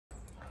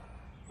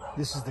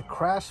This is the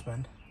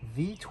Craftsman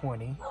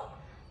V20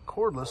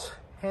 cordless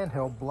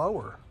handheld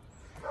blower.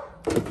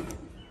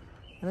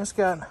 And it's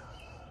got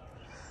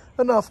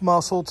enough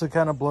muscle to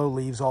kind of blow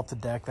leaves off the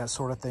deck, that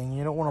sort of thing.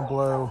 You don't want to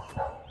blow,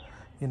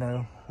 you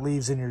know,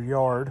 leaves in your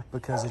yard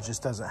because it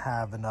just doesn't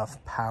have enough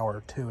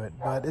power to it.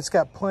 But it's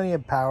got plenty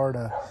of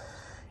power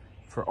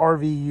for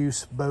RV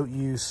use, boat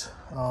use,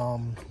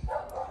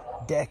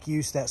 deck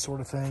use, that sort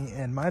of thing.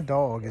 And my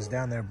dog is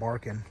down there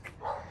barking.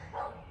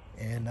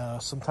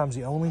 And sometimes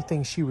the only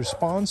thing she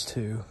responds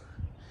to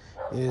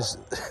is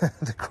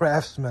the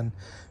Craftsman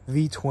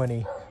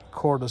V20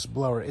 cordless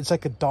blower. It's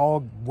like a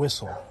dog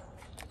whistle.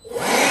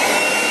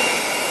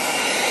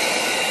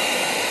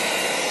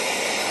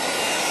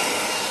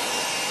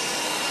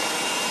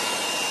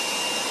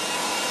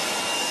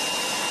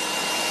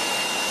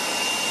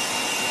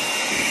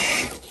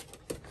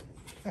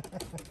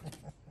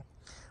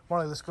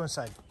 Marley, let's go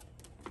inside.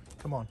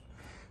 Come on.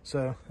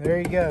 So there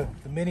you go,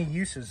 the many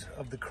uses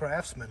of the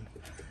Craftsman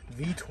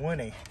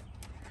V20.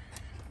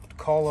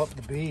 Call up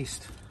the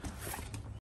beast.